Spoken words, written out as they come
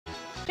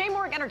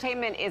J-Morg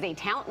Entertainment is a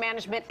talent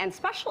management and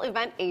special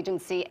event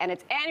agency, and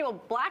its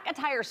annual Black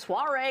Attire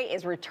Soiree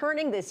is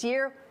returning this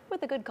year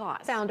with a good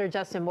cause. Founder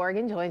Justin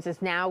Morgan joins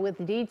us now with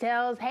the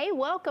details. Hey,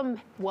 welcome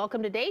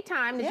to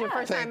Daytime. This is your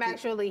first time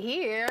actually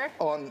here.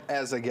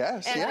 As a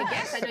guest. As a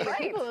guest, I know your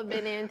people have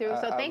been in through,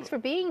 so thanks for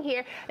being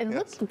here. And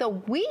look, the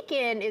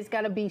weekend is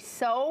going to be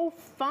so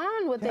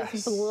fun with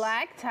this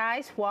Black Tie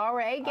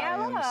Soiree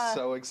Gala. I am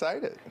so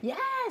excited. Yes,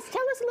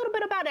 tell us a little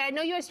bit about it. I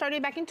know you had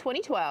started back in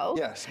 2012.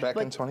 Yes, back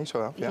in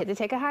 2012. You had to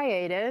take a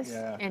hiatus,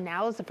 and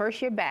now it's the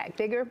first year back.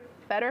 Bigger,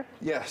 better?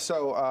 Yeah,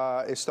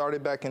 so it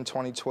started back in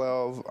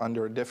 2012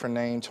 under a different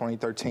name.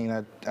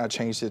 2013, I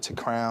changed it to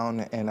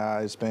Crown, and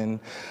it's been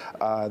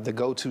the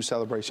go-to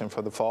celebration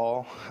for the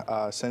fall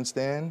since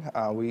then.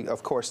 We,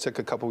 of course, took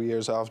a couple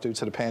years off due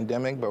to the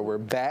pandemic, but we're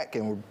back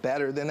and we're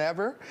better than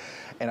ever,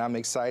 and I'm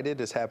excited.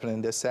 It's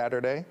happening this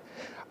Saturday.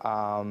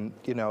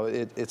 You know,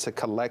 it's a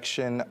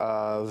collection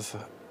of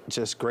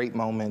just great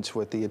moments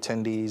with the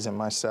attendees and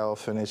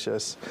myself, and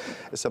it's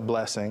a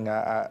blessing.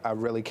 I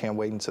really can't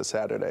wait until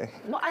Saturday.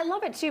 Well, I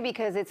love it too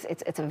because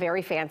it's a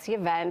very fancy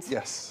event.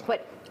 Yes.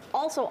 But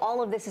also,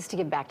 all of this is to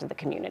give back to the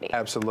community.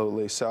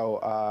 Absolutely. So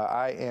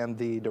I am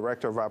the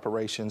director of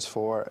operations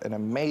for an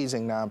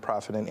amazing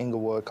nonprofit in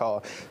Inglewood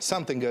called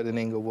Something Good in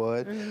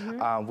Inglewood.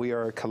 We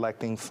are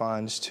collecting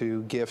funds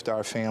to gift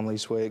our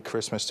families with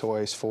Christmas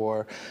toys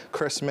for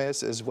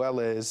Christmas, as well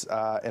as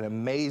an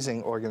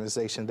amazing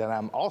organization that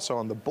I'm also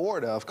on the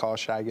board of called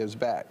Shy Gives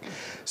Back.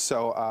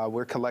 So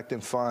we're collecting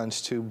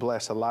funds to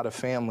bless a lot of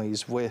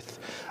families with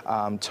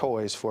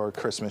toys for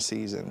Christmas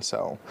season.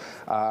 So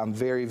I'm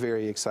very,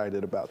 very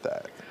excited about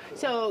that.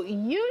 So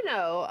you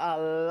know a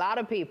lot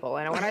of people,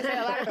 and when I say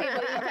a lot of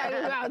people, you're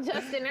talking about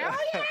Justin. Oh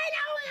yeah, I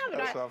know him.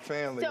 That's our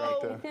family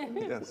right there.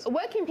 Yes.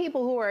 What can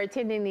people who are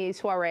attending the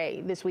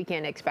soiree this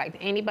weekend expect?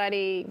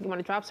 Anybody? You want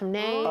to drop some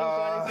names?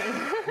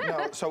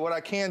 No. So what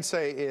I can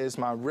say is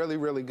my really,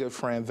 really good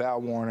friend Val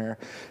Warner.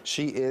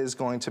 She is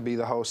going to be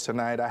the host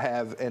tonight. I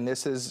have, and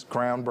this is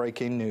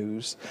groundbreaking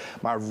news.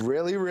 My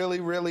really, really,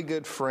 really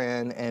good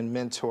friend and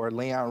mentor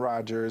Leon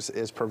Rogers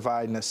is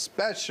providing a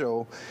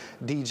special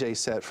DJ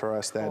set for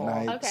us that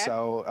night. Okay.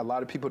 So a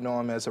lot of people know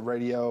him as a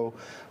radio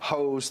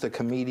host, a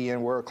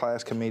comedian,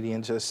 world-class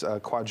comedian, just a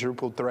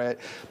quadruple threat.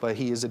 But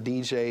he is a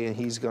DJ, and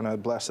he's going to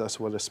bless us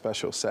with a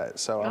special set.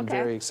 So I'm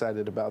very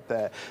excited about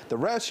that. The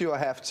rest you'll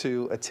have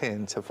to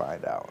attend to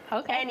find out.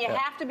 Okay. And you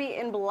have to be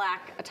in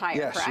black attire,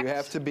 yes, correct? You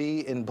have to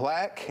be in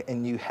black,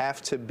 and you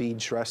have to be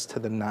dressed to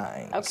the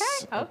nines.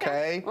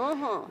 Okay?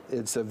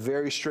 It's a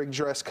very strict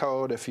dress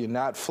code. If you're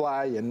not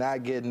fly, you're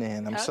not getting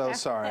in. I'm so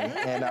sorry.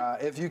 And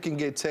if you can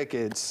get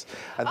tickets,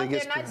 I think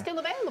they're not still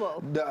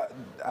available.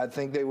 I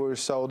think they were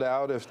sold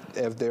out.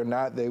 If they're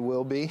not, they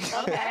will be.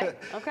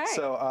 Okay.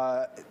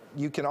 So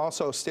you can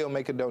also still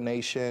make a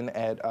donation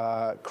at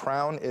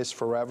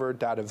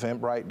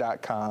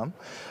crownisforever.eventbrite.com.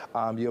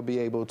 You'll be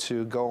able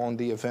to go on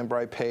the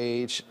Eventbrite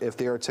page. If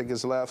there are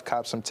tickets left,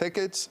 cop some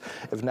tickets.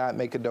 If not,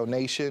 make a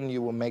donation.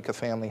 You will make a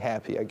family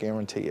happy, I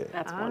guarantee it.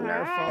 That's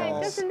wonderful. Right.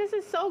 Listen, this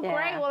is so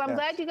great. Well, I'm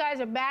glad you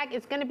guys are back.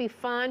 It's going to be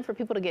fun for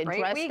people to get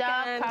dressed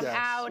up, come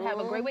out,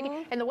 have a great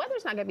weekend. And the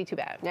weather's not going to be too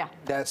bad. Yeah.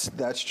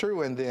 That's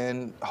true. And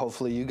then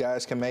hopefully you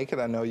guys can make it.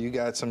 I know you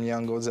got some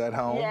young ones at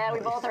home. Yeah, we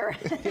both are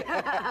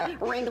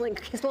wrangling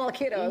small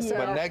kiddos. So.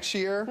 But next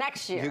year,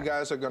 you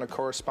guys are going to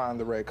correspond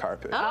the red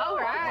carpet. All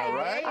right. All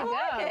right. I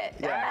like it.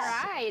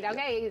 Yes. All right.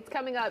 Okay. It's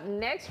coming up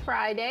next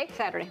Friday.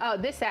 Saturday. Oh,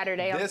 this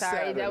Saturday. I'm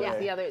sorry. That was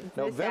the other.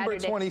 November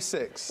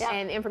 26th.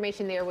 And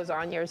information there was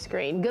on your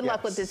screen. Good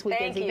luck with this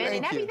weekend's event.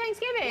 And happy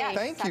Thanksgiving. Yes.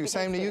 Thank you.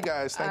 Same to you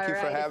guys. Thank you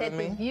for having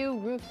me. The View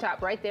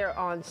rooftop right there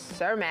on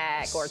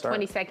Cermak or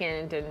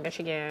 22nd in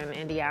Michigan,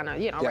 Indiana.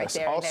 You know, right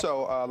there.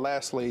 Also,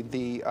 lastly,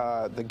 the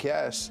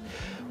guests,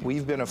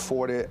 we've been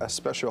afforded a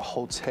special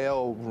hotel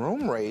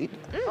room rate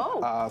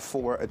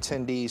for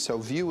attendees. So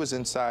View is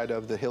inside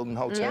of the Hilton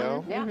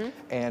Hotel,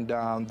 and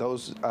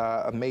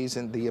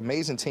the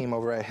amazing team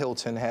over at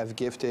Hilton have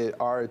gifted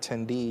our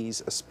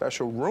attendees a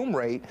special room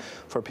rate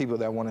for people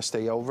that want to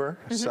stay over.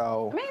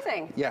 So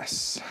amazing.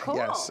 Yes, cool.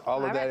 yes.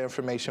 All of that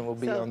information will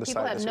be on the site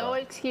as well. People have no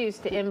excuse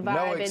to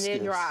imbibe and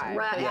then drive.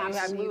 Right.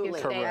 So you can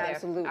stay there.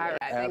 Absolutely. All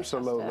right.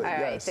 Absolutely. All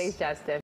right. Thanks, Justin.